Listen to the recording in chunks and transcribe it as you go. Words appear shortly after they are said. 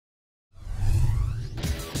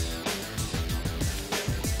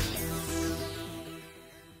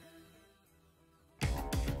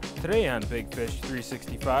Today on Big Fish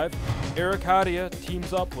 365, Eric Hadia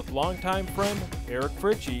teams up with longtime friend Eric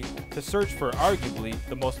Fritchie to search for arguably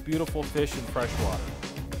the most beautiful fish in freshwater.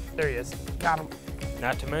 There he is. Got him.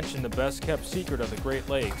 Not to mention the best kept secret of the Great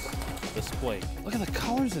Lakes, the Splake. Look at the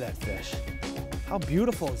colors of that fish. How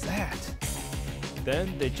beautiful is that?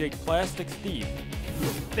 Then they jig plastics deep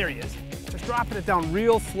There he is. Just dropping it down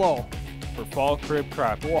real slow. for fall crib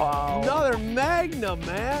crappie. Wow. Another magnum,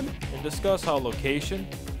 man. And discuss how location,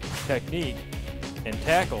 technique, and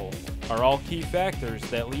tackle are all key factors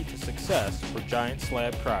that lead to success for giant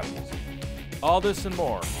slab crappies. All this and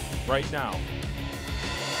more right now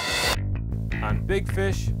on Big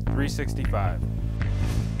Fish 365.